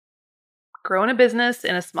growing a business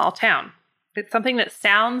in a small town. It's something that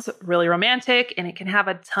sounds really romantic and it can have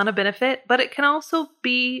a ton of benefit, but it can also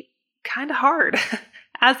be kind of hard,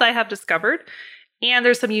 as I have discovered. And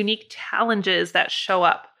there's some unique challenges that show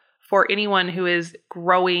up for anyone who is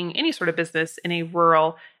growing any sort of business in a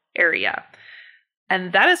rural area.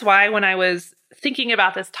 And that is why when I was thinking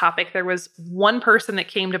about this topic, there was one person that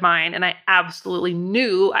came to mind, and I absolutely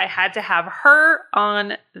knew I had to have her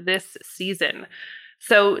on this season.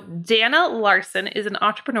 So Dana Larson is an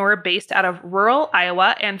entrepreneur based out of rural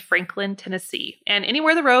Iowa and Franklin, Tennessee, and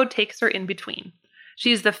anywhere the road takes her in between.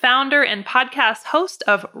 She's the founder and podcast host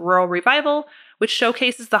of Rural Revival, which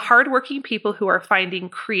showcases the hardworking people who are finding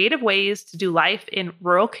creative ways to do life in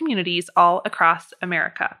rural communities all across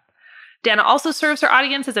America. Dana also serves her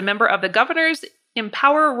audience as a member of the Governor's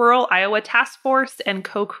Empower Rural Iowa Task Force and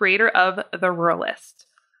co-creator of The Ruralist.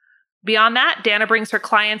 Beyond that, Dana brings her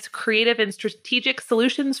clients creative and strategic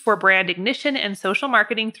solutions for brand ignition and social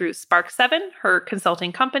marketing through Spark7, her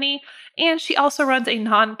consulting company, and she also runs a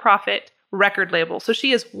nonprofit record label. So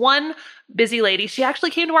she is one busy lady. She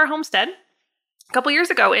actually came to our homestead a couple years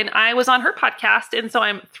ago, and I was on her podcast, and so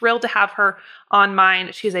I'm thrilled to have her on mine.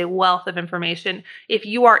 She's a wealth of information. If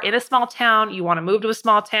you are in a small town, you want to move to a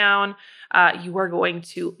small town, you are going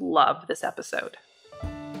to love this episode.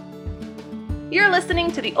 You're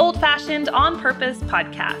listening to the Old Fashioned On Purpose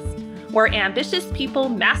podcast, where ambitious people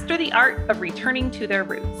master the art of returning to their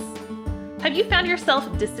roots. Have you found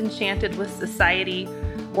yourself disenchanted with society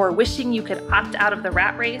or wishing you could opt out of the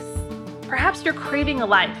rat race? Perhaps you're craving a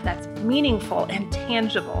life that's meaningful and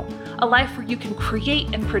tangible, a life where you can create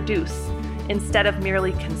and produce instead of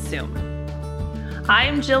merely consume. I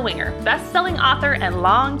am Jill Winger, best-selling author and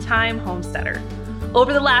longtime homesteader.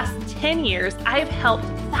 Over the last 10 years, I've helped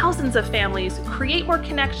thousands of families create more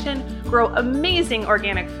connection, grow amazing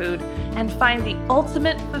organic food, and find the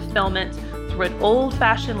ultimate fulfillment through an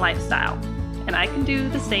old-fashioned lifestyle. And I can do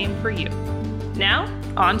the same for you. Now,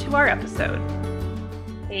 on to our episode.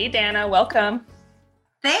 Hey, Dana, welcome.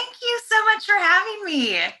 Thank you so much for having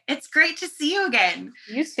me. It's great to see you again.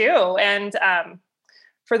 You too. And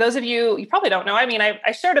for those of you, you probably don't know, I mean,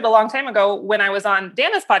 I shared it a long time ago when I was on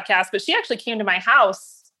Dana's podcast, but she actually came to my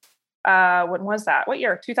house. When was that? What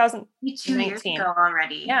year? 2019. 2 years ago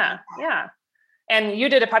already. Yeah. And you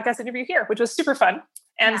did a podcast interview here, which was super fun.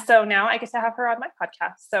 And so now I get to have her on my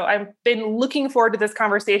podcast. So I've been looking forward to this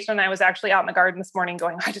conversation. I was actually out in the garden this morning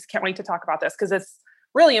going, I just can't wait to talk about this because it's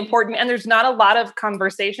really important. And there's not a lot of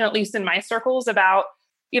conversation, at least in my circles, about,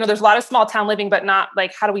 there's a lot of small town living, but not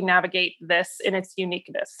like, how do we navigate this in its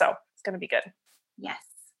uniqueness? So it's going to be good. Yes.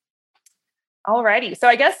 Alrighty. So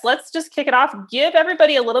I guess let's just kick it off. Give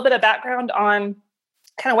everybody a little bit of background on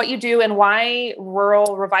kind of what you do and why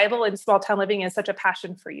rural revival and small town living is such a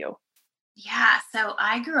passion for you. Yeah. So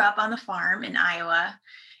I grew up on the farm in Iowa.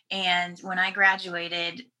 And when I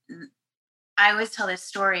graduated, I always tell this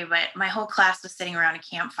story, but my whole class was sitting around a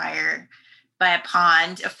campfire by a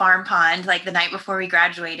pond, a farm pond, like the night before we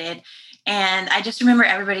graduated. And I just remember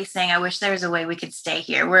everybody saying, I wish there was a way we could stay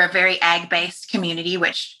here. We're a very ag-based community,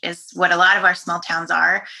 which is what a lot of our small towns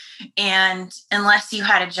are. And unless you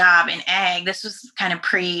had a job in ag, this was kind of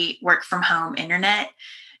pre-work from home internet.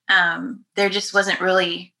 There just wasn't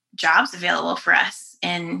really jobs available for us,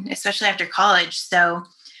 and especially after college. So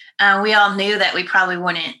we all knew that we probably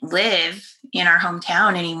wouldn't live in our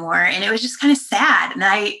hometown anymore. And it was just kind of sad. And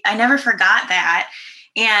I never forgot that.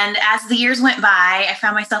 And as the years went by, I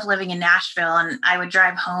found myself living in Nashville, and I would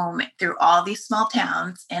drive home through all these small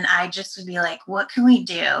towns. And I just would be like, what can we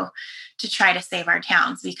do to try to save our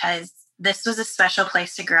towns? Because this was a special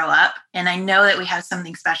place to grow up. And I know that we have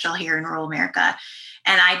something special here in rural America.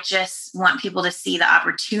 And I just want people to see the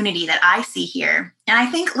opportunity that I see here. And I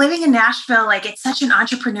think living in Nashville, like, it's such an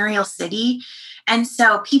entrepreneurial city. And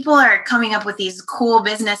so people are coming up with these cool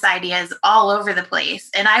business ideas all over the place.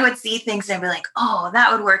 And I would see things and I'd be like, oh,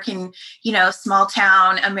 that would work in, small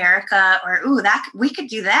town America, or, ooh, we could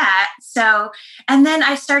do that. So, and then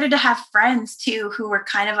I started to have friends too, who were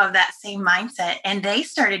kind of that same mindset, and they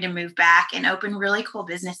started to move back and open really cool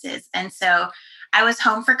businesses. And so I was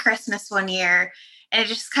home for Christmas one year, and it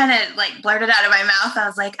just kind of like blurted out of my mouth. I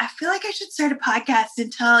was like, I feel like I should start a podcast and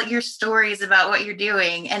tell your stories about what you're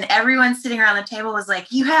doing. And everyone sitting around the table was like,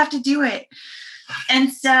 you have to do it. And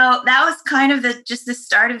so that was kind of the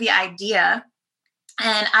start of the idea.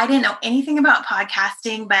 And I didn't know anything about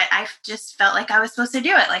podcasting, but I just felt like I was supposed to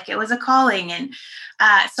do it. Like it was a calling. And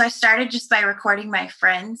so I started just by recording my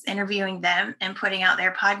friends, interviewing them, and putting out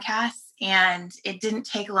their podcasts. And it didn't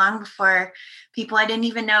take long before people I didn't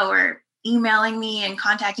even know were emailing me and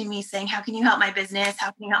contacting me saying, how can you help my business?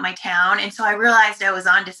 How can you help my town? And so I realized I was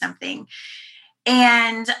onto something.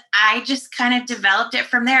 And I just kind of developed it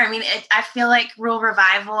from there. I mean, I feel like Rural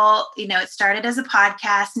Revival, it started as a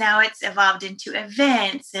podcast. Now it's evolved into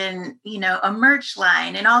events and, a merch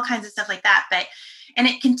line and all kinds of stuff like that. And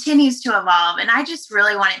it continues to evolve. And I just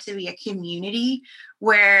really want it to be a community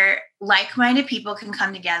where like-minded people can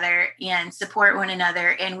come together and support one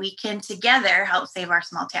another, and we can together help save our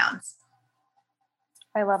small towns.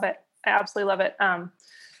 I love it. I absolutely love it.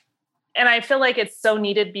 And I feel like it's so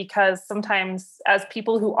needed because sometimes as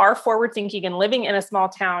people who are forward thinking and living in a small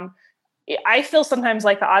town, I feel sometimes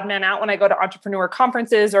like the odd man out when I go to entrepreneur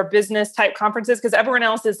conferences or business type conferences, because everyone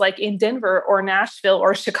else is like in Denver or Nashville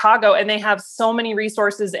or Chicago, and they have so many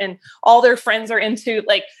resources and all their friends are into,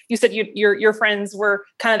 like you said, your friends were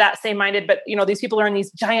kind of that same minded, but these people are in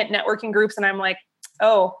these giant networking groups. And I'm like,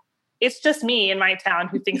 oh, it's just me in my town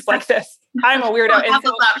who thinks like this. I'm a weirdo. And so,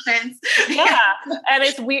 options. Yeah. And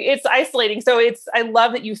it's isolating. So I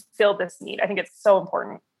love that you feel this need. I think it's so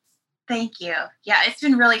important. Thank you. Yeah, it's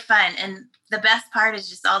been really fun. And the best part is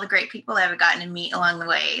just all the great people I've gotten to meet along the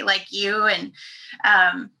way, like you. And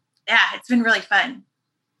it's been really fun.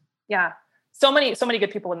 Yeah. So many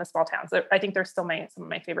good people in the small towns. I think they're still some of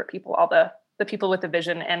my favorite people, all the people with the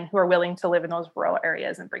vision and who are willing to live in those rural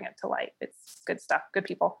areas and bring it to light. It's good stuff. Good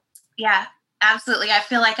people. Yeah, absolutely. I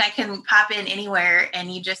feel like I can pop in anywhere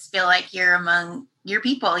and you just feel like you're among your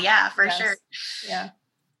people. Yeah, for sure. Yeah.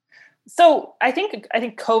 So I think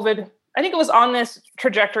COVID, I think it was on this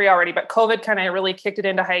trajectory already, but COVID kind of really kicked it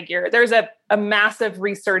into high gear. There's a massive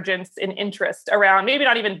resurgence in interest around maybe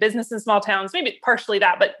not even business in small towns, maybe partially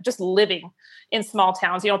that, but just living in small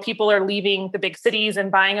towns. People are leaving the big cities and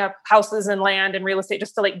buying up houses and land and real estate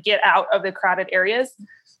just to like get out of the crowded areas.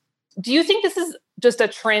 Do you think this is just a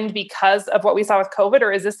trend because of what we saw with COVID,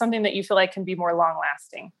 or is this something that you feel like can be more long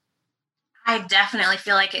lasting? I definitely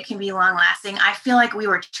feel like it can be long lasting. I feel like we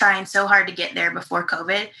were trying so hard to get there before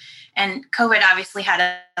COVID, and COVID obviously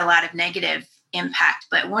had a lot of negative impact.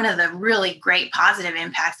 But one of the really great positive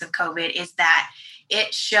impacts of COVID is that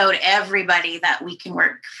it showed everybody that we can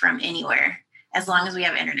work from anywhere as long as we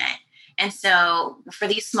have internet. And so for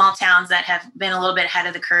these small towns that have been a little bit ahead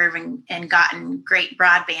of the curve and gotten great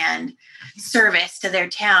broadband service to their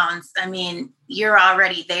towns, I mean, you're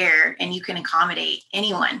already there and you can accommodate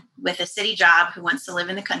anyone with a city job who wants to live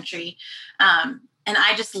in the country. And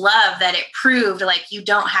I just love that it proved like you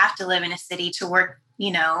don't have to live in a city to work,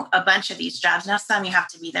 a bunch of these jobs. Now, some you have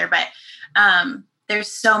to be there, but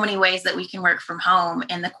there's so many ways that we can work from home,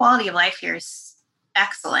 and the quality of life here is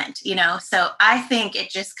excellent, so I think it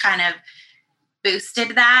just kind of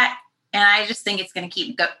boosted that, and I just think it's going to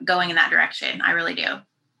keep going in that direction. I really do.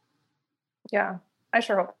 Yeah, I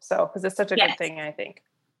sure hope so, because it's such a good thing, I think.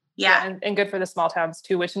 Yeah. And good for the small towns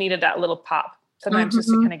too, which needed that little pop sometimes just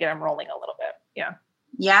to kind of get them rolling a little bit.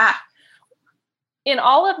 Yeah. In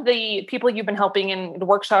all of the people you've been helping in the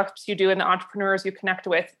workshops you do and the entrepreneurs you connect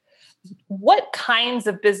with, what kinds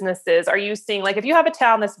of businesses are you seeing? Like if you have a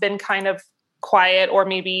town that's been kind of quiet or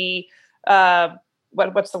maybe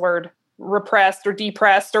what's the word, repressed or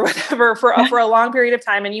depressed or whatever for a long period of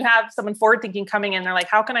time, and you have someone forward thinking coming in, they're like,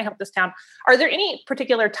 how can I help this town? Are there any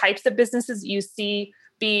particular types of businesses you see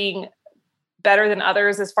being better than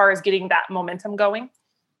others as far as getting that momentum going?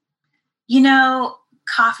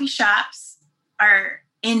 Coffee shops are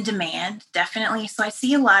in demand, definitely. So I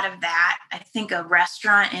see a lot of that. I think a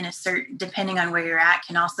restaurant in depending on where you're at,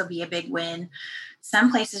 can also be a big win.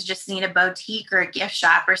 Some places just need a boutique or a gift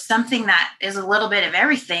shop or something that is a little bit of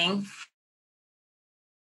everything.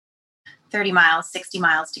 30 miles, 60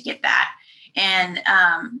 miles to get that. And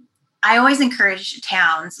I always encourage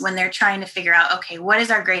towns when they're trying to figure out, okay, what is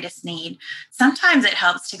our greatest need? Sometimes it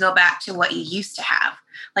helps to go back to what you used to have.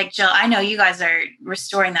 Like, Jill, I know you guys are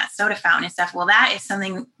restoring that soda fountain and stuff. Well, that is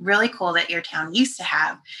something really cool that your town used to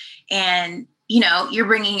have. And, you're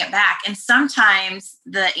bringing it back. And sometimes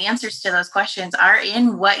the answers to those questions are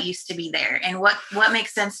in what used to be there and what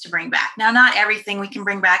makes sense to bring back. Now, not everything we can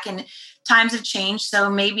bring back, and times have changed. So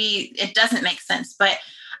maybe it doesn't make sense, but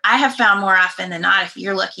I have found more often than not, if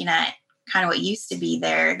you're looking at kind of what used to be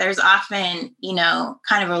there, there's often,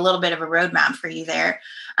 kind of a little bit of a roadmap for you there.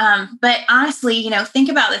 But honestly, think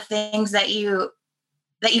about the things that you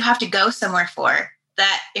have to go somewhere for,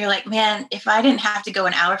 that you're like, man, if I didn't have to go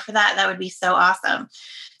an hour for that, that would be so awesome.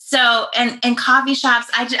 So, and coffee shops,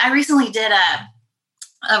 I recently did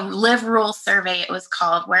a Live Rural survey, it was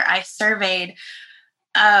called, where I surveyed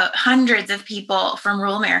hundreds of people from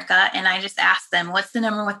rural America. And I just asked them, what's the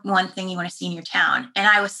number one thing you want to see in your town? And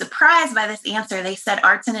I was surprised by this answer. They said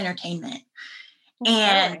arts and entertainment.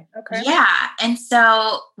 And Really? Okay. yeah. And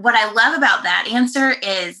so what I love about that answer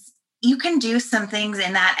is you can do some things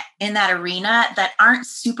in that arena that aren't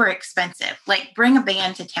super expensive. Like bring a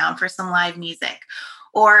band to town for some live music.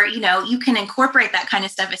 Or, you can incorporate that kind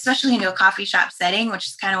of stuff, especially into a coffee shop setting, which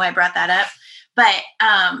is kind of why I brought that up. But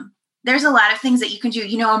there's a lot of things that you can do,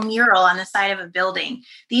 a mural on the side of a building.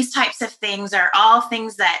 These types of things are all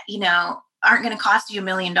things that, aren't going to cost you $1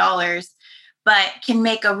 million, but can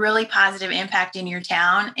make a really positive impact in your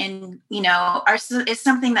town. And, is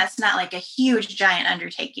something that's not like a huge giant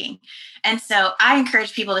undertaking. And so I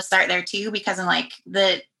encourage people to start there too, because I'm like,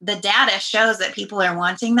 the data shows that people are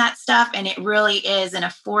wanting that stuff. And it really is an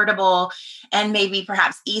affordable and maybe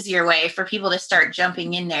perhaps easier way for people to start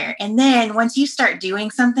jumping in there. And then once you start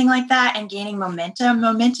doing something like that and gaining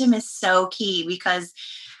momentum is so key, because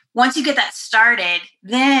once you get that started,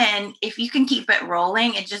 then if you can keep it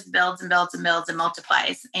rolling, it just builds and builds and builds and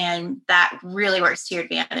multiplies. And that really works to your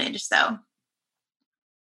advantage. So.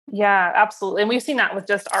 Yeah, absolutely. And we've seen that with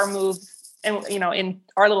just our moves and, in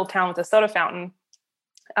our little town with the soda fountain.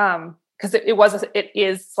 Because it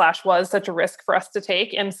was such a risk for us to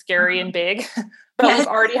take and scary and big, but Yes. we've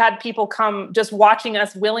already had people come just watching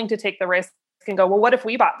us willing to take the risk and go, well, what if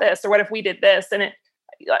we bought this? Or what if we did this? And it,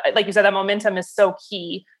 like you said, that momentum is so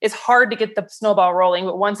key. It's hard to get the snowball rolling,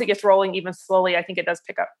 but once it gets rolling even slowly, I think it does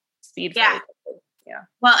pick up speed. Yeah. Really quickly. Yeah.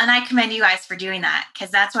 Well, and I commend you guys for doing that,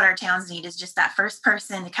 because that's what our towns need, is just that first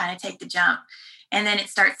person to kind of take the jump, and then it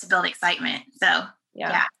starts to build excitement. So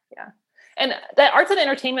Yeah. And that arts and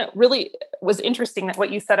entertainment really was interesting, that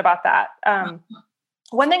what you said about that.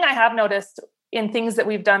 One thing I have noticed in things that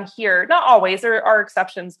we've done here, not always, there are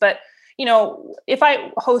exceptions, but if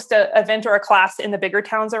I host an event or a class in the bigger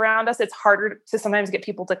towns around us, it's harder to sometimes get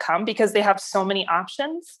people to come because they have so many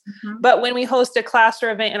options. Mm-hmm. But when we host a class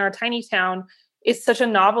or event in our tiny town, it's such a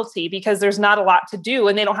novelty because there's not a lot to do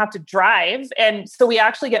and they don't have to drive. And so we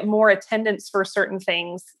actually get more attendance for certain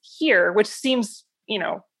things here, which seems,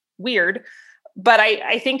 weird. But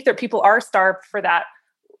I think that people are starved for that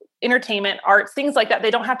entertainment, arts, things like that.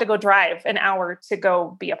 They don't have to go drive an hour to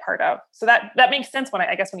go be a part of. So that makes sense when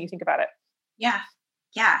you think about it. Yeah.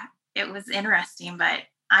 Yeah. It was interesting, but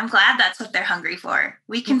I'm glad that's what they're hungry for.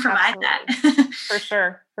 We can provide that.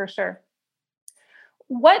 For sure.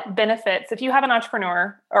 What benefits, if you have an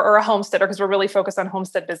entrepreneur or a homesteader, because we're really focused on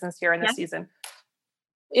homestead business here in this season,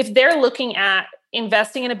 if they're looking at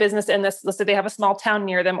investing in a business in this, let's say they have a small town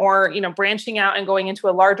near them, or, branching out and going into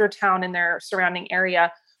a larger town in their surrounding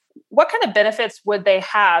area, what kind of benefits would they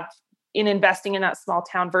have in investing in that small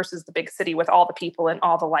town versus the big city with all the people and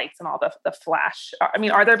all the lights and all the flash? I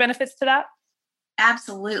mean, are there benefits to that?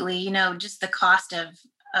 Absolutely. Just the cost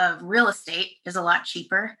of real estate is a lot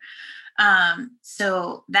cheaper.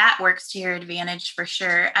 So that works to your advantage for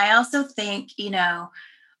sure. I also think,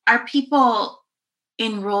 our people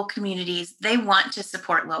in rural communities, they want to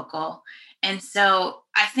support local. And so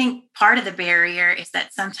I think part of the barrier is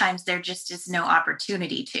that sometimes there just is no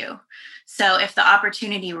opportunity to. So if the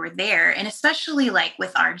opportunity were there, and especially like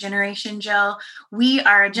with our generation, Jill, we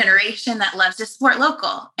are a generation that loves to support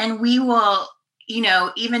local, and we will,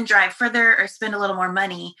 even drive further or spend a little more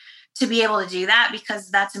money to be able to do that, because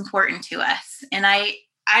that's important to us. And I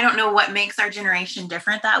don't know what makes our generation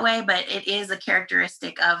different that way, but it is a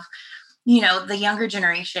characteristic of, the younger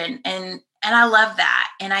generation. And I love that.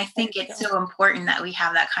 And I think it's so important that we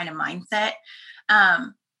have that kind of mindset.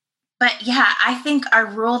 But yeah, I think our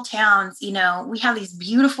rural towns, we have these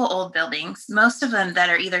beautiful old buildings, most of them that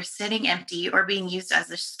are either sitting empty or being used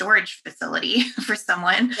as a storage facility for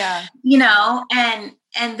someone,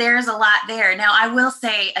 and there's a lot there. Now, I will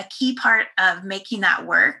say a key part of making that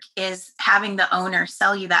work is having the owner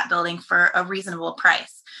sell you that building for a reasonable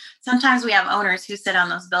price. Sometimes we have owners who sit on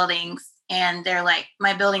those buildings and they're like,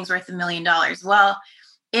 my building's worth $1 million. Well,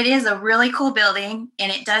 it is a really cool building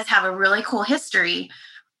and it does have a really cool history,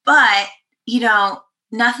 but,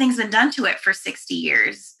 nothing's been done to it for 60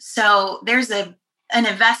 years. So there's an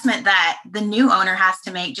investment that the new owner has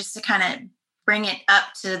to make just to kind of bring it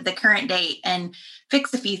up to the current date and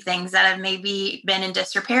fix a few things that have maybe been in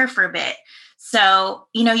disrepair for a bit. So,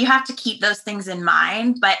 you have to keep those things in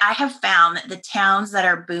mind. But I have found that the towns that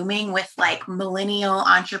are booming with like millennial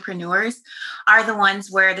entrepreneurs are the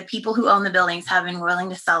ones where the people who own the buildings have been willing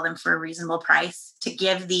to sell them for a reasonable price to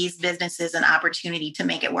give these businesses an opportunity to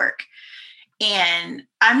make it work. And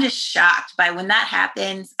I'm just shocked by when that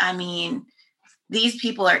happens. I mean, these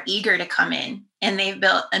people are eager to come in, and they've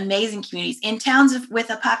built amazing communities in towns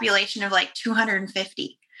with a population of like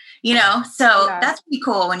 250. So that's pretty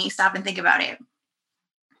cool when you stop and think about it.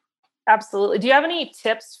 Absolutely. Do you have any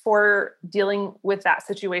tips for dealing with that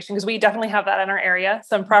situation? Because we definitely have that in our area.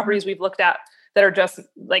 Some properties we've looked at that are just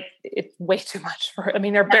like, it's way too much for, I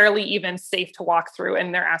mean, they're barely even safe to walk through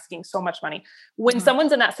and they're asking so much money. When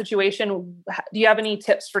someone's in that situation, do you have any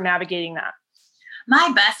tips for navigating that?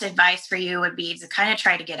 My best advice for you would be to kind of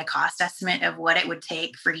try to get a cost estimate of what it would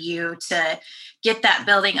take for you to get that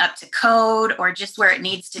building up to code or just where it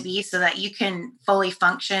needs to be so that you can fully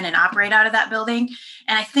function and operate out of that building.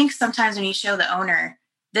 And I think sometimes when you show the owner,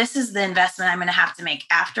 this is the investment I'm going to have to make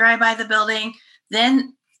after I buy the building,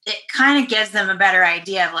 then it kind of gives them a better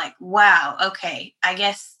idea of like, wow, okay, I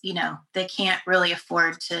guess, they can't really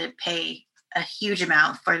afford to pay a huge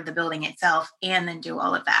amount for the building itself and then do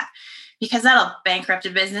all of that, because that'll bankrupt a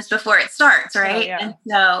business before it starts, right? Oh, yeah. And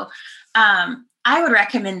so I would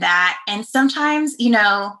recommend that. And sometimes,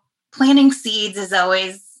 planting seeds is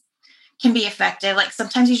always can be effective. Like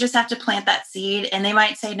sometimes you just have to plant that seed and they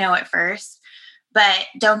might say no at first, but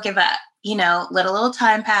don't give up. Let a little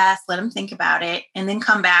time pass, let them think about it, and then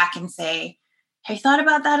come back and say, have you thought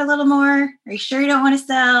about that a little more? Are you sure you don't want to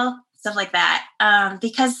sell? Stuff like that.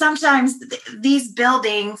 Because sometimes these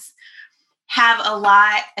buildings have a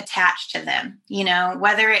lot attached to them,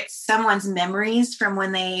 whether it's someone's memories from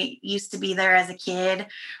when they used to be there as a kid,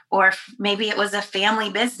 or maybe it was a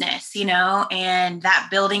family business, and that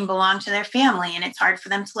building belonged to their family and it's hard for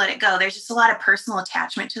them to let it go. There's just a lot of personal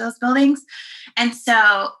attachment to those buildings. And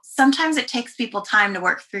so sometimes it takes people time to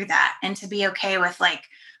work through that and to be okay with like,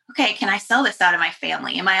 okay, can I sell this out of my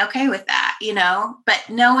family? Am I okay with that? But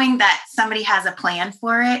knowing that somebody has a plan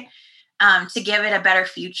for it, to give it a better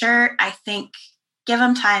future, I think give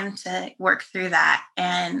them time to work through that.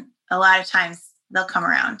 And a lot of times they'll come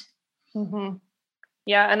around. Mm-hmm.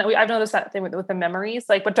 Yeah. And I've noticed that thing with the memories,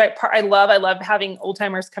 like, but I love having old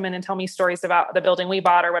timers come in and tell me stories about the building we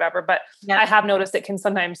bought or whatever. But I have noticed it can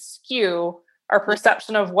sometimes skew our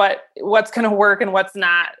perception of what's going to work and what's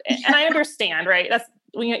not. And I understand, right? That's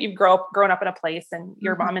when you've grown up in a place and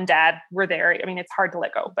your mom and dad were there. I mean, it's hard to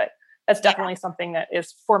let go, but that's definitely something that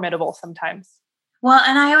is formidable sometimes. Well,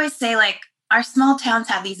 and I always say like our small towns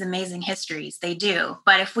have these amazing histories. They do.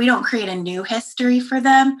 But if we don't create a new history for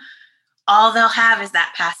them, all they'll have is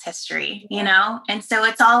that past history, And so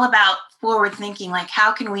it's all about forward thinking, like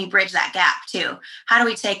how can we bridge that gap too? How do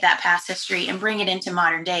we take that past history and bring it into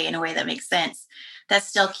modern day in a way that makes sense, that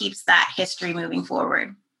still keeps that history moving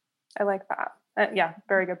forward? I like that. Yeah,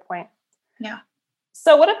 very good point. Yeah.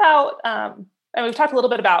 So what about, and we've talked a little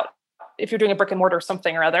bit about if you're doing a brick and mortar or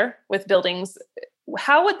something or other with buildings,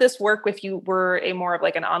 how would this work if you were a more of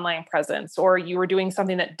like an online presence, or you were doing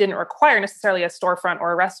something that didn't require necessarily a storefront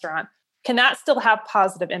or a restaurant? Can that still have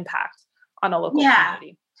positive impact on a local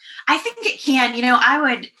community? I think it can.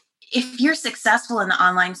 If you're successful in the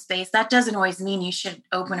online space, that doesn't always mean you should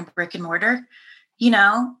open a brick and mortar.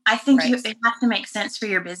 I think it has to make sense for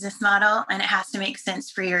your business model and it has to make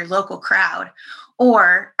sense for your local crowd.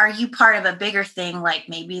 Or are you part of a bigger thing, like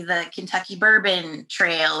maybe the Kentucky Bourbon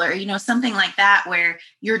Trail or, something like that, where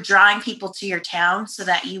you're drawing people to your town so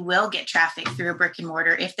that you will get traffic through a brick and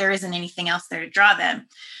mortar if there isn't anything else there to draw them.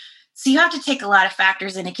 So you have to take a lot of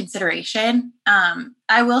factors into consideration.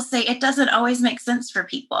 I will say it doesn't always make sense for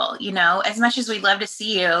people, as much as we'd love to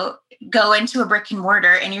see you go into a brick and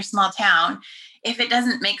mortar in your small town. If it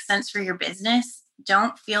doesn't make sense for your business,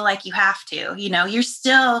 don't feel like you have to. You're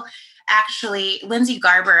still actually Lindsay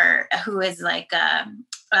Garber, who is like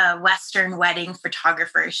a Western wedding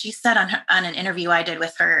photographer. She said on an interview I did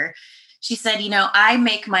with her, she said, I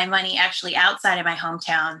make my money actually outside of my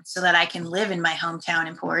hometown so that I can live in my hometown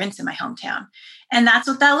and pour into my hometown. And that's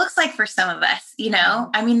what that looks like for some of us.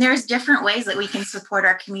 I mean, there's different ways that we can support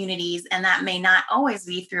our communities, and that may not always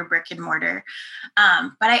be through brick and mortar.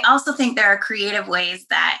 But I also think there are creative ways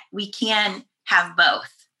that we can have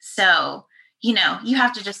both. So, you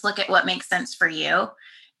have to just look at what makes sense for you.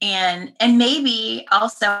 And maybe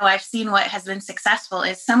also I've seen what has been successful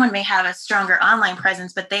is someone may have a stronger online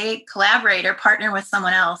presence, but they collaborate or partner with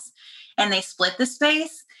someone else and they split the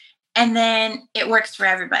space and then it works for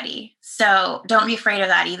everybody. So don't be afraid of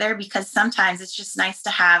that either, because sometimes it's just nice to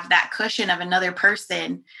have that cushion of another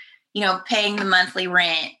person, paying the monthly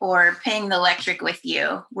rent or paying the electric with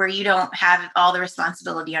you, where you don't have all the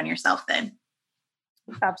responsibility on yourself then.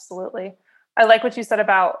 Absolutely. I like what you said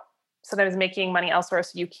about sometimes making money elsewhere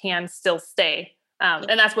so you can still stay.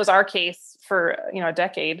 And that was our case for, a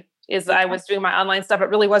decade, is I was doing my online stuff. It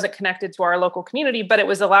really wasn't connected to our local community, but it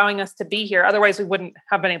was allowing us to be here. Otherwise we wouldn't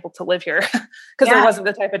have been able to live here because there wasn't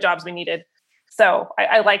the type of jobs we needed. So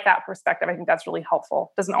I like that perspective. I think that's really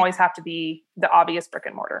helpful. It doesn't always have to be the obvious brick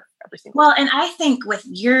and mortar every single time. And I think with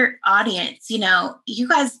your audience, you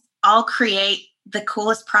guys all create the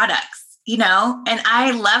coolest products, and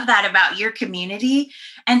I love that about your community.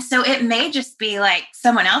 And so it may just be like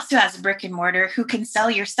someone else who has a brick and mortar who can sell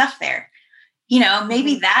your stuff there.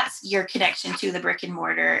 Maybe that's your connection to the brick and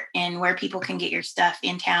mortar and where people can get your stuff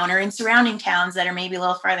in town or in surrounding towns that are maybe a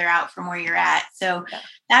little farther out from where you're at. So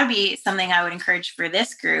that would be something I would encourage for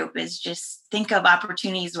this group, is just think of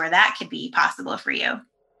opportunities where that could be possible for you.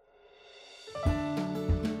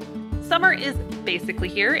 Summer is basically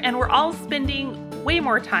here, and we're all spending way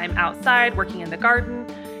more time outside working in the garden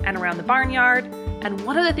and around the barnyard. And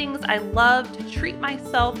one of the things I love to treat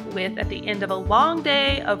myself with at the end of a long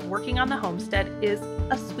day of working on the homestead is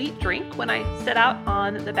a sweet drink when I sit out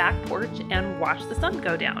on the back porch and watch the sun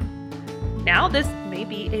go down. Now, this may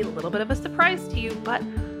be a little bit of a surprise to you, but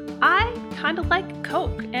I kind of like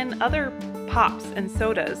Coke and other pops and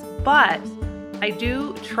sodas, but I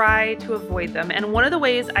do try to avoid them. And one of the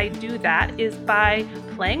ways I do that is by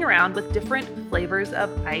playing around with different flavors of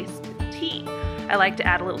iced tea. I like to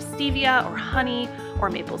add a little stevia or honey or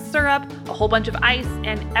maple syrup, a whole bunch of ice,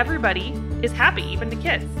 and everybody is happy, even the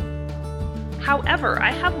kids. However, I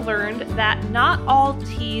have learned that not all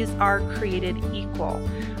teas are created equal.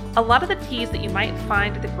 A lot of the teas that you might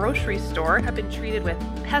find at the grocery store have been treated with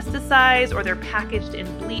pesticides, or they're packaged in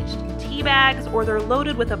bleached tea bags, or they're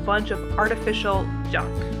loaded with a bunch of artificial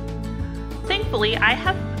junk. Thankfully, I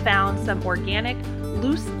have found some organic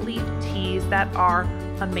loose leaf teas that are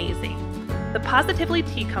amazing. The Positively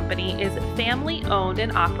Tea Company is family owned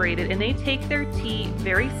and operated, and they take their tea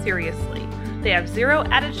very seriously. They have 0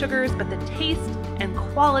 added sugars, but the taste and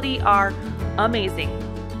quality are amazing.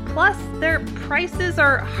 Plus, their prices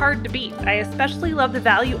are hard to beat. I especially love the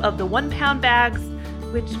value of the 1-pound bags,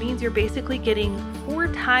 which means you're basically getting 4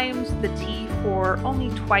 times the tea for only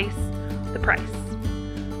twice the price.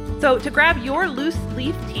 So to grab your loose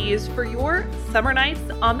leaf teas for your summer nights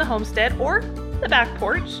on the homestead or the back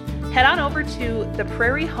porch, head on over to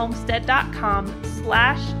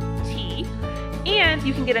theprairiehomestead.com/tea, and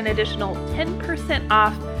you can get an additional 10%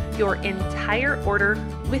 off your entire order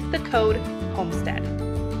with the code HOMESTEAD.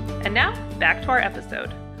 And now back to our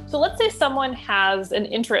episode. So let's say someone has an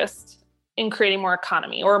interest in creating more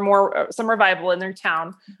economy or some revival in their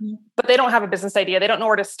town, but they don't have a business idea. They don't know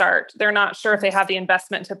where to start. They're not sure if they have the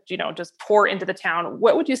investment to, just pour into the town.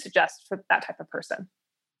 What would you suggest for that type of person?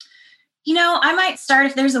 I might start,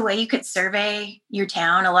 if there's a way you could survey your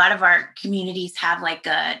town. A lot of our communities have like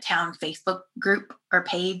a town Facebook group or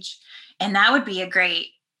page, and that would be a great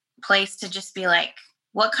place to just be like,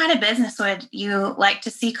 what kind of business would you like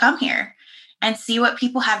to see come here? And see what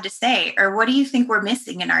people have to say, or what do you think we're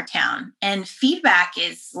missing in our town? And feedback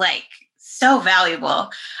is like so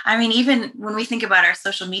valuable. I mean, even when we think about our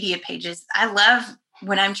social media pages, I love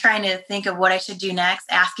when I'm trying to think of what I should do next,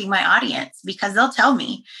 asking my audience, because they'll tell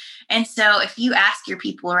me. And so if you ask your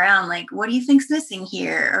people around, like, what do you think's missing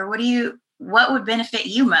here? Or what would benefit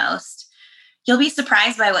you most? You'll be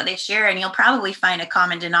surprised by what they share, and you'll probably find a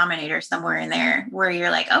common denominator somewhere in there where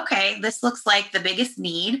you're like, okay, this looks like the biggest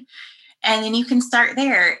need. And then you can start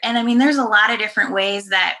there. And I mean, there's a lot of different ways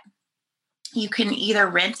that you can either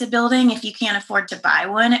rent a building if you can't afford to buy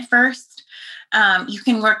one at first. You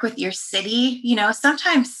can work with your city.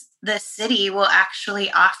 Sometimes the city will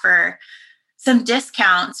actually offer some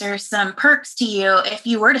discounts or some perks to you if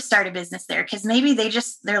you were to start a business there. Because maybe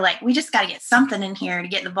they're like, we just got to get something in here to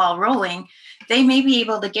get the ball rolling. They may be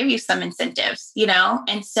able to give you some incentives,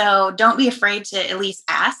 and so don't be afraid to at least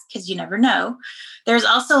ask, because you never know. There's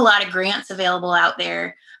also a lot of grants available out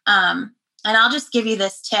there. And I'll just give you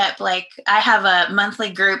this tip. Like, I have a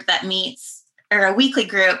monthly group that meets, or a weekly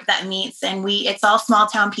group that meets, and it's all small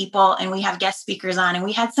town people, and we have guest speakers on, and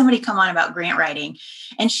we had somebody come on about grant writing,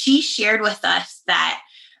 and she shared with us that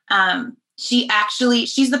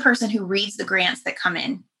she's the person who reads the grants that come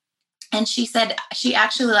in. And she said she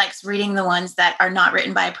actually likes reading the ones that are not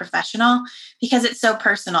written by a professional, because it's so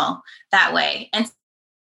personal that way. And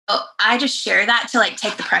so I just share that to like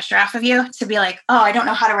take the pressure off of you, to be like, oh, I don't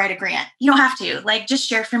know how to write a grant. You don't have to, like, just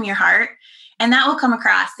share from your heart. And that will come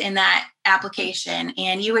across in that application.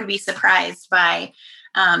 And you would be surprised by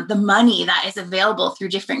the money that is available through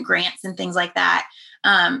different grants and things like that.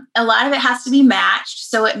 A lot of it has to be matched.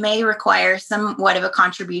 So it may require somewhat of a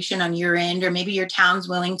contribution on your end, or maybe your town's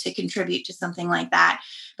willing to contribute to something like that.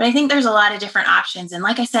 But I think there's a lot of different options. And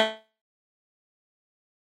like I said,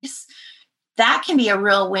 that can be a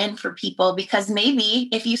real win for people, because maybe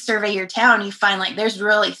if you survey your town, you find like there's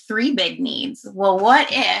really 3 big needs. Well, what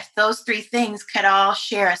if those 3 things could all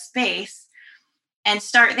share a space and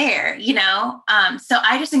start there, So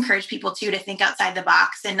I just encourage people too to think outside the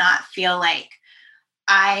box and not feel like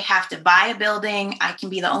I have to buy a building. I can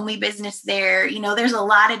be the only business there. There's a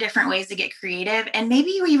lot of different ways to get creative. And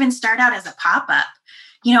maybe you even start out as a pop up.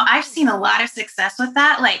 I've seen a lot of success with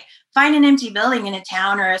that. Like, find an empty building in a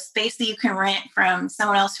town or a space that you can rent from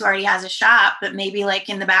someone else who already has a shop, but maybe like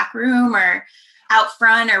in the back room or out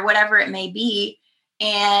front or whatever it may be.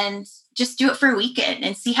 And just do it for a weekend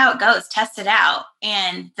and see how it goes, test it out.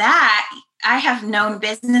 And that, I have known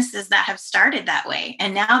businesses that have started that way.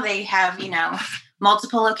 And now they have,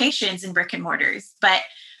 multiple locations in brick and mortars. But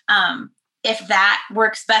if that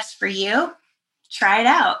works best for you, try it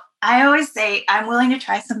out. I always say I'm willing to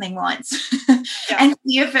try something once and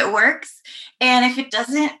see if it works. And if it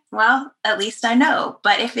doesn't, well, at least I know.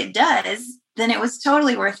 But if it does, then it was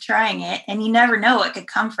totally worth trying it. And you never know what could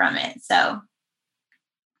come from it. So.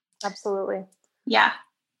 Absolutely. Yeah.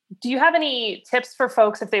 Do you have any tips for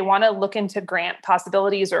folks if they want to look into grant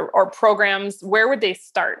possibilities or programs? Where would they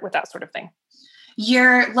start with that sort of thing?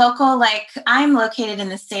 Your local, like, I'm located in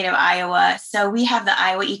the state of Iowa. So we have the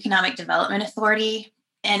Iowa Economic Development Authority.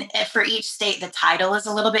 And for each state, the title is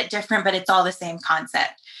a little bit different, but it's all the same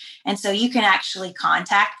concept. And so you can actually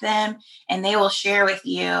contact them and they will share with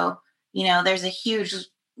you, there's a huge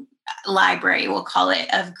library, we'll call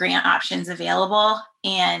it, of grant options available.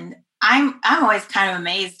 And I'm always kind of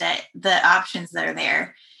amazed at the options that are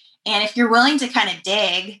there. And if you're willing to kind of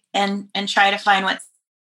dig and try to find what's,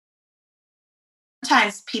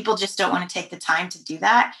 sometimes people just don't want to take the time to do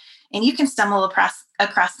that. And you can stumble across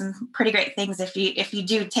some pretty great things if you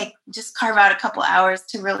do just carve out a couple hours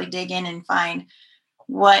to really dig in and find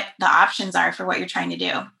what the options are for what you're trying to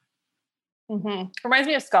do. Mm-hmm. Reminds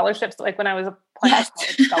me of scholarships. Like when I was applying for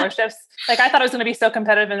college scholarships, like I thought it was going to be so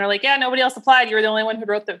competitive, and they're like, "Yeah, nobody else applied. You were the only one who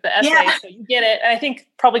wrote the essay, so you get it." And I think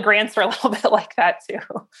probably grants are a little bit like that too.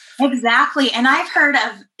 Exactly. And I've heard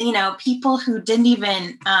of people who didn't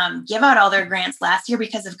even give out all their grants last year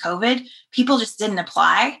because of COVID. People just didn't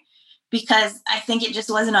apply because I think it just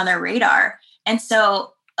wasn't on their radar. And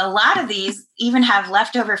so a lot of these even have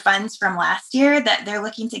leftover funds from last year that they're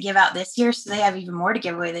looking to give out this year. So they have even more to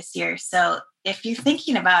give away this year. So if you're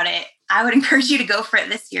thinking about it, I would encourage you to go for it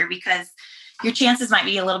this year because your chances might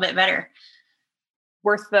be a little bit better.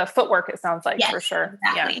 Worth the footwork, it sounds like. Yes, for sure.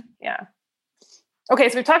 Exactly. Yeah. Okay.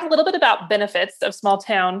 So we've talked a little bit about benefits of small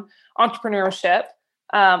town entrepreneurship.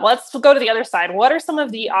 Let's go to the other side. What are some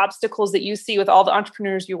of the obstacles that you see with all the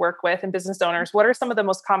entrepreneurs you work with and business owners? What are some of the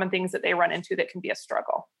most common things that they run into that can be a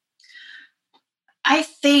struggle? I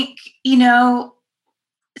think,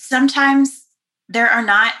 sometimes there are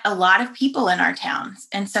not a lot of people in our towns.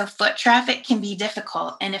 And so foot traffic can be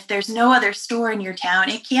difficult. And if there's no other store in your town,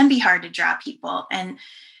 it can be hard to draw people. And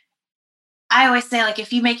I always say, like,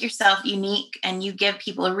 if you make yourself unique and you give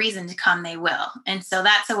people a reason to come, they will. And so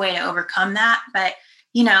that's a way to overcome that. But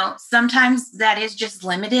sometimes that is just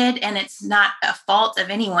limited and it's not a fault of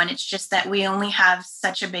anyone. It's just that we only have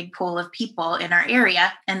such a big pool of people in our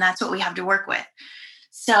area and that's what we have to work with.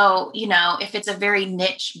 So, if it's a very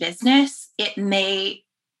niche business, it may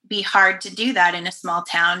be hard to do that in a small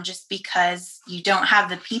town just because you don't have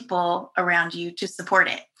the people around you to support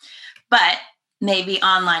it. But maybe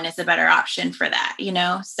online is a better option for that,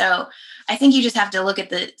 So I think you just have to look at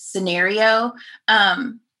the scenario.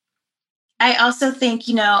 I also think,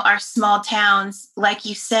 our small towns, like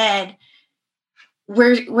you said,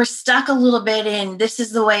 we're stuck a little bit in this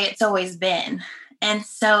is the way it's always been. And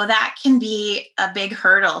so that can be a big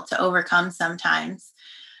hurdle to overcome sometimes.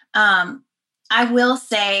 I will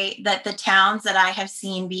say that the towns that I have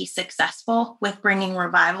seen be successful with bringing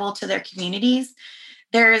revival to their communities,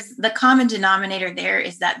 there's the common denominator there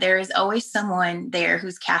is that there is always someone there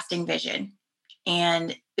who's casting vision.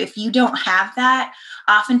 And if you don't have that,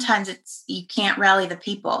 oftentimes you can't rally the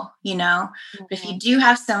people, Mm-hmm. But if you do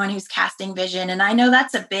have someone who's casting vision, and I know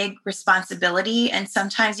that's a big responsibility, and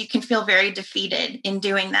sometimes you can feel very defeated in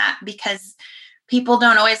doing that because people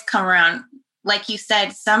don't always come around. Like you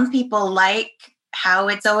said, some people like how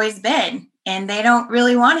it's always been and they don't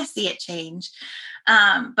really want to see it change.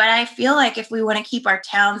 But I feel like if we want to keep our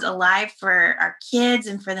towns alive for our kids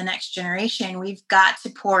and for the next generation, we've got to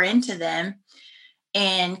pour into them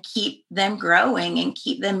and keep them growing and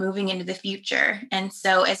keep them moving into the future. And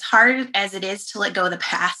so as hard as it is to let go of the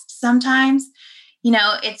past sometimes,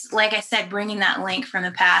 it's like I said, bringing that link from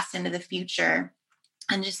the past into the future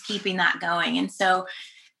and just keeping that going. And so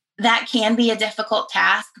that can be a difficult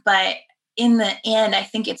task, but in the end, I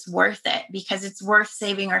think it's worth it because it's worth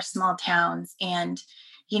saving our small towns. And,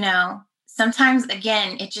 sometimes,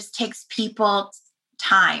 again, it just takes people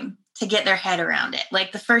time to get their head around it.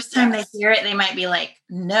 Like the first time they hear it, they might be like,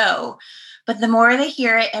 no. But the more they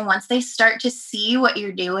hear it, and once they start to see what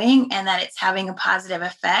you're doing and that it's having a positive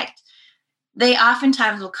effect, they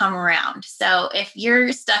oftentimes will come around. So if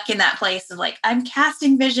you're stuck in that place of like, I'm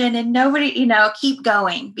casting vision and nobody, keep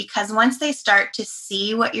going, because once they start to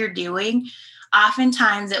see what you're doing,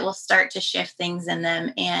 oftentimes it will start to shift things in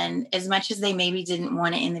them. And as much as they maybe didn't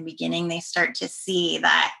want it in the beginning, they start to see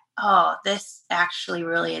that, oh, this actually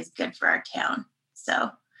really is good for our town. So,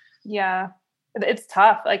 yeah, it's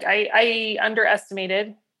tough. Like I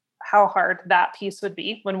underestimated how hard that piece would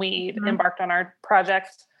be when we embarked on our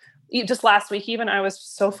project. Just last week, even, I was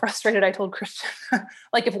so frustrated. I told Christian,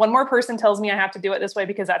 like, if one more person tells me I have to do it this way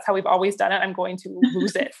because that's how we've always done it, I'm going to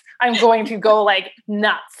lose it. I'm going to go like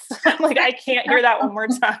nuts. Like, I can't hear that one more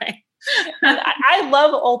time. And I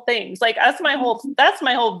love old things. Like that's my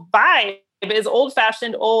whole vibe is old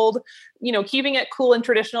fashioned, old, keeping it cool and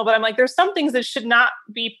traditional. But I'm like, there's some things that should not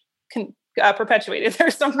be perpetuated.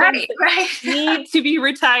 There's some things that need to be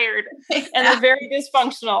retired and they're very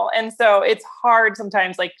dysfunctional. And so it's hard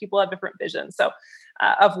sometimes, like people have different visions. So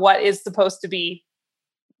of what is supposed to be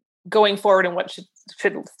going forward and what should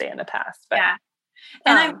stay in the past. But, yeah.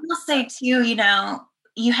 And I will say too,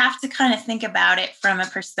 you have to kind of think about it from a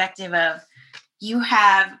perspective of you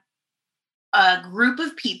have a group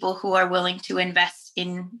of people who are willing to invest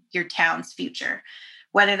in your town's future,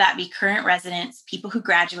 whether that be current residents, people who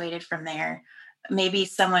graduated from there, maybe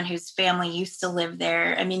someone whose family used to live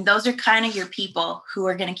there. I mean, those are kind of your people who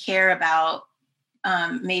are going to care about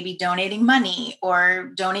maybe donating money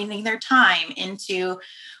or donating their time into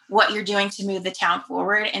what you're doing to move the town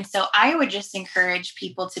forward. And so I would just encourage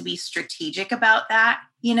people to be strategic about that.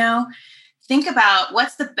 Think about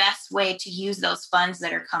what's the best way to use those funds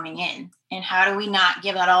that are coming in, and how do we not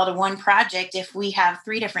give that all to one project if we have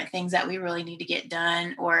 3 different things that we really need to get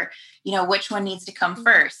done, or, which one needs to come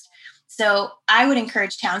first. So I would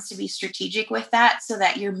encourage towns to be strategic with that so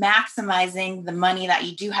that you're maximizing the money that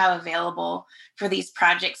you do have available for these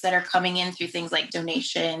projects that are coming in through things like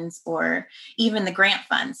donations or even the grant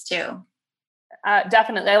funds too.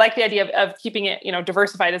 Definitely. I like the idea of keeping it,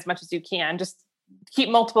 diversified as much as you can. Just keep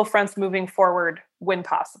multiple fronts moving forward when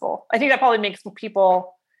possible. I think that probably makes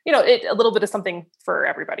people, a little bit of something for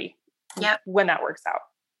everybody. Yep. When that works out.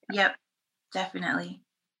 Yep, definitely.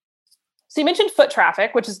 So you mentioned foot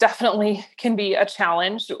traffic, which is definitely can be a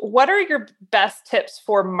challenge. What are your best tips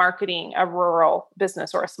for marketing a rural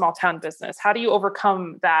business or a small town business? How do you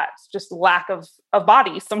overcome that just lack of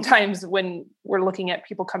bodies sometimes when we're looking at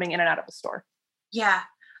people coming in and out of a store? Yeah,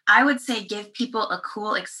 I would say give people a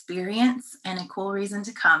cool experience and a cool reason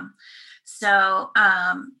to come. So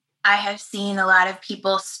I have seen a lot of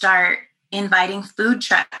people start inviting food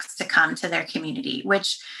trucks to come to their community,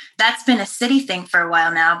 which that's been a city thing for a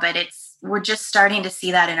while now, but we're just starting to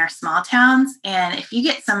see that in our small towns. And if you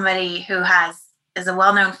get somebody who is a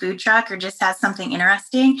well-known food truck or just has something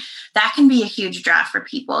interesting, that can be a huge draw for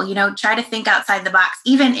people. Try to think outside the box.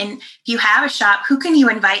 Even if you have a shop, who can you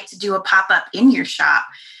invite to do a pop-up in your shop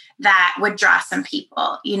that would draw some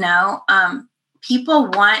people? People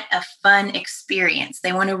want a fun experience.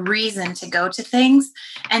 They want a reason to go to things.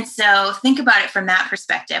 And so think about it from that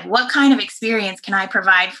perspective. What kind of experience can I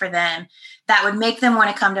provide for them that would make them want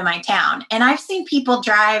to come to my town? And I've seen people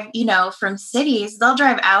drive, from cities, they'll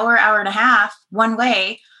drive hour and a half one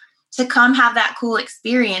way to come have that cool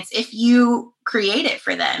experience if you create it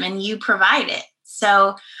for them and you provide it.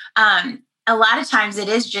 So, a lot of times it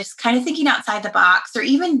is just kind of thinking outside the box, or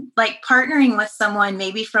even like partnering with someone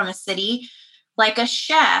maybe from a city, like a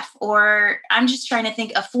chef, or I'm just trying to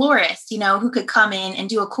think a florist, who could come in and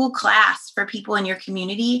do a cool class for people in your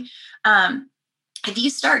community. If you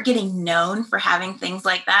start getting known for having things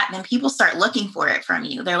like that, then people start looking for it from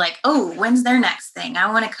you. They're like, oh, when's their next thing?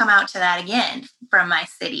 I want to come out to that again from my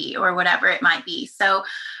city or whatever it might be. So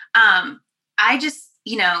I just,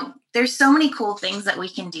 there's so many cool things that we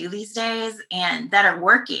can do these days and that are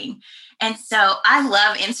working. And so I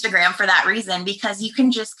love Instagram for that reason, because you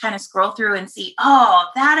can just kind of scroll through and see, oh,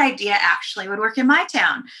 that idea actually would work in my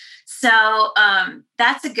town. So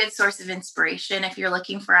that's a good source of inspiration if you're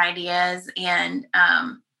looking for ideas. And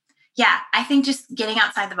I think just getting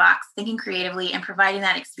outside the box, thinking creatively, and providing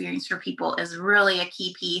that experience for people is really a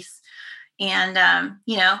key piece. And,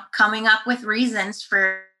 coming up with reasons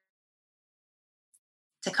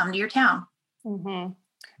to come to your town. Mm-hmm.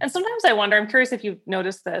 And sometimes I wonder, I'm curious if you've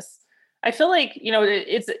noticed this. I feel like,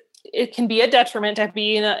 it can be a detriment to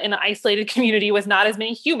be in an isolated community with not as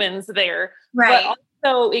many humans there. Right. But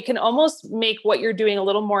So it can almost make what you're doing a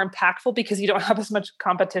little more impactful because you don't have as much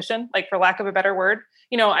competition, like for lack of a better word.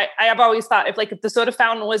 I have always thought if the soda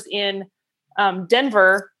fountain was in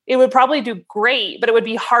Denver, it would probably do great, but it would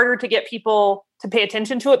be harder to get people to pay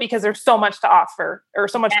attention to it because there's so much to offer or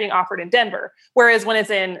so much being offered in Denver. Whereas when it's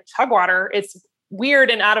in Chugwater, it's weird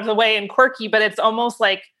and out of the way and quirky, but it's almost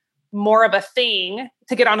like more of a thing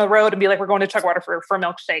to get on the road and be like, we're going to Chugwater for a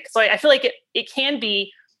milkshake. So I feel like it can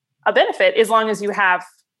be a benefit as long as you have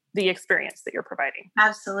the experience that you're providing.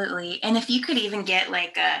 Absolutely. And if you could even get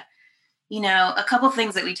like a couple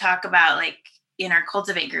things that we talk about, like in our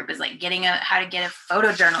Cultivate group, is like how to get a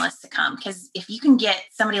photojournalist to come. Because if you can get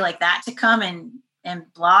somebody like that to come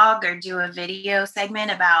and blog or do a video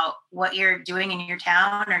segment about what you're doing in your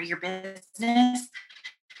town or your business,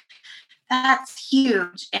 that's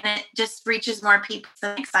huge. And it just reaches more people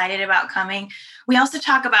so excited about coming. We also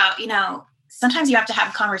talk about, sometimes you have to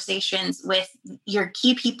have conversations with your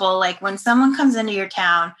key people. Like when someone comes into your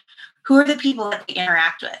town, who are the people that they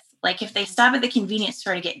interact with? Like if they stop at the convenience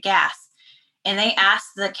store to get gas and they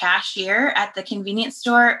ask the cashier at the convenience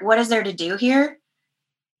store, what is there to do here?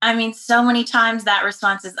 I mean, so many times that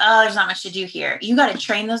response is, oh, there's not much to do here. You got to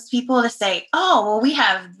train those people to say, oh, well, we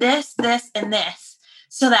have this, this, and this.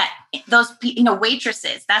 So that those,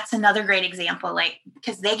 waitresses, that's another great example, like,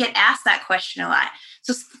 because they get asked that question a lot.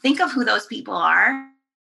 So think of who those people are.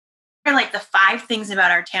 They're like the 5 things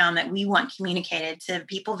about our town that we want communicated to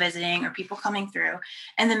people visiting or people coming through.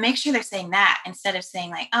 And then make sure they're saying that instead of saying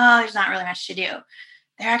like, oh, there's not really much to do.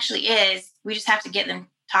 There actually is. We just have to get them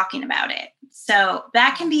talking about it. So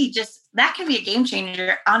that can be a game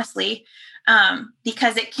changer, honestly.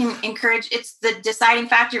 Because it can encourage, it's the deciding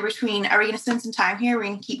factor between, are we going to spend some time here? Or are we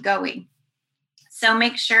going to keep going? So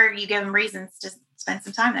make sure you give them reasons to spend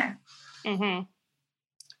some time there. Mm-hmm.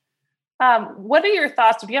 What are your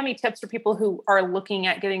thoughts? Do you have any tips for people who are looking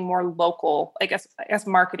at getting more local, I guess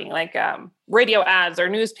marketing, like radio ads or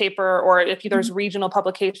newspaper, or if there's regional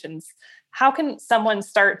publications? How can someone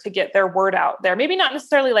start to get their word out there? Maybe not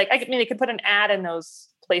necessarily they could put an ad in those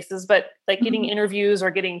places, but like getting interviews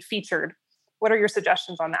or getting featured. What are your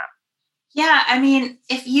suggestions on that? Yeah, I mean,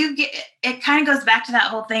 it kind of goes back to that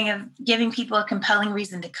whole thing of giving people a compelling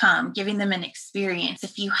reason to come, giving them an experience.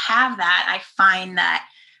 If you have that, I find that,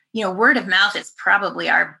 word of mouth is probably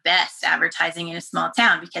our best advertising in a small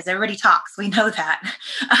town because everybody talks. We know that.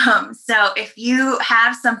 So if you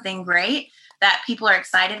have something great that people are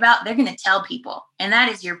excited about, they're going to tell people. And that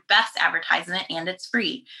is your best advertisement, and it's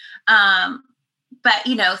free. But,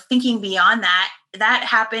 thinking beyond that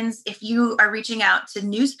happens if you are reaching out to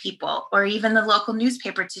news people or even the local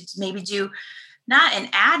newspaper to maybe do not an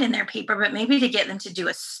ad in their paper, but maybe to get them to do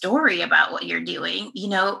a story about what you're doing.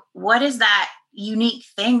 What is that unique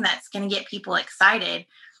thing that's going to get people excited?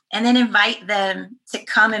 And then invite them to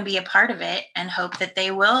come and be a part of it and hope that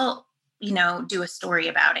they will, do a story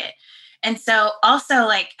about it. And so also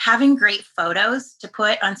like having great photos to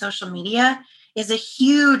put on social media is a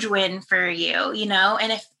huge win for you,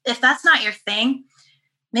 and if that's not your thing,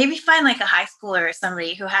 maybe find like a high schooler or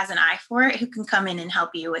somebody who has an eye for it, who can come in and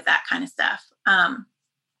help you with that kind of stuff.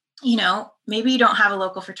 Maybe you don't have a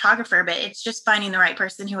local photographer, but it's just finding the right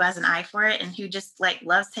person who has an eye for it and who just like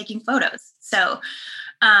loves taking photos. So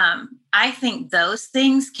I think those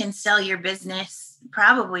things can sell your business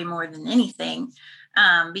probably more than anything.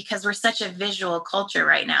 Because we're such a visual culture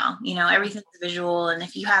right now, everything's visual. And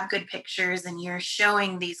if you have good pictures and you're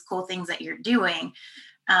showing these cool things that you're doing,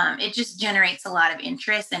 it just generates a lot of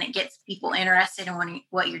interest and it gets people interested in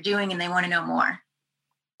what you're doing and they want to know more.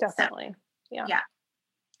 Definitely. So, yeah.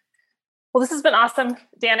 Well, this has been awesome.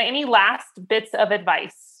 Dana, any last bits of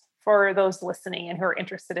advice for those listening and who are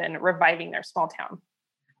interested in reviving their small town?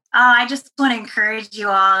 I just want to encourage you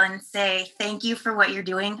all and say thank you for what you're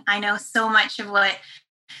doing. I know so much of what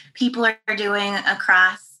people are doing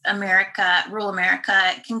across America, rural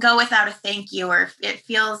America, can go without a thank you, or it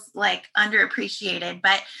feels like underappreciated.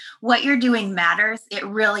 But what you're doing matters. It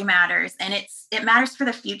really matters. And it matters for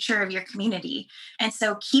the future of your community. And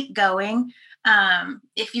so keep going.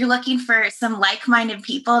 If you're looking for some like-minded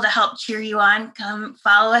people to help cheer you on, come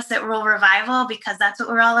follow us at Rural Revival, because that's what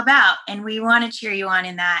we're all about. And we want to cheer you on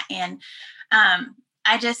in that. And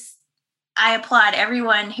I applaud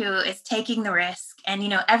everyone who is taking the risk.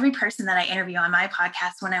 And, every person that I interview on my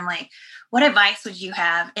podcast, when I'm like, what advice would you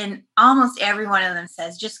have? And almost every one of them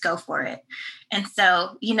says, just go for it. And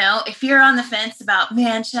so, if you're on the fence about,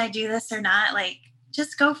 man, should I do this or not? Like,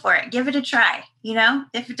 just go for it. Give it a try.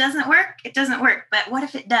 If it doesn't work, it doesn't work. But what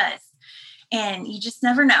if it does? And you just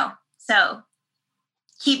never know. So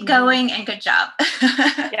keep going and good job.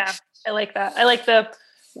 Yeah, I like that. I like the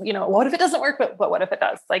what if it doesn't work, but what if it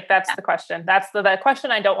does? Like, that's the question. That's the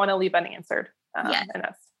question I don't want to leave unanswered. Yes. And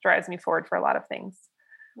that drives me forward for a lot of things.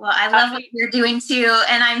 Well, I love what you're doing too.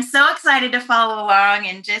 And I'm so excited to follow along,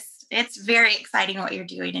 and it's very exciting what you're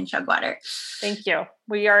doing in Chugwater. Thank you.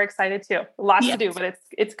 We are excited too. Lots to do, but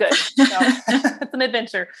it's good. So, it's an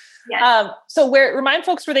adventure. Yes. So remind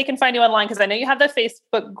folks where they can find you online, because I know you have the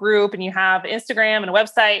Facebook group and you have Instagram and a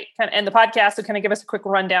website and the podcast. So kind of give us a quick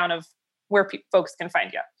rundown of where folks can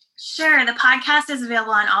find you. Sure. The podcast is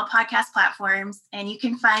available on all podcast platforms, and you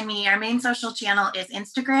can find me. Our main social channel is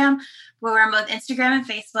Instagram, where we're on both Instagram and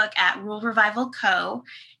Facebook at Rural Revival Co.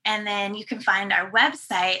 And then you can find our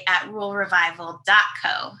website at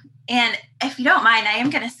ruralrevival.co. And if you don't mind, I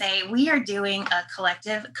am going to say we are doing a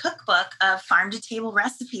collective cookbook of farm to table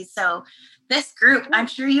recipes. So this group, I'm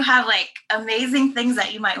sure you have like amazing things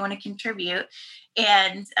that you might want to contribute.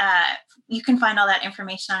 And you can find all that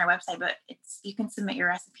information on our website, but you can submit your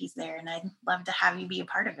recipes there, and I'd love to have you be a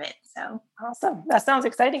part of it. So awesome. That sounds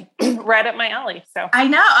exciting. Right up my alley. So I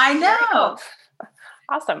know. Cool.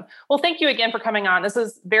 Awesome. Well, thank you again for coming on. This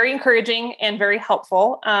is very encouraging and very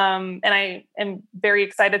helpful. And I am very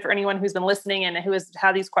excited for anyone who's been listening and who has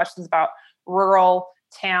had these questions about rural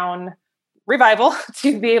town revival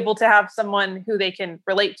to be able to have someone who they can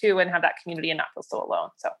relate to and have that community and not feel so alone.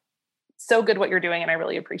 So good what you're doing, and I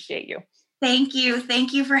really appreciate you. Thank you.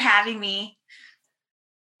 Thank you for having me.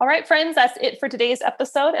 All right, friends, that's it for today's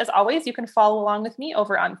episode. As always, you can follow along with me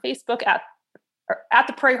over on Facebook at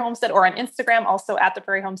the Prairie Homestead, or on Instagram, also at the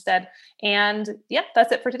Prairie Homestead. And yeah,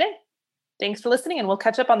 that's it for today. Thanks for listening, and we'll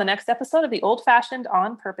catch up on the next episode of the Old Fashioned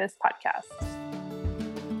on Purpose podcast.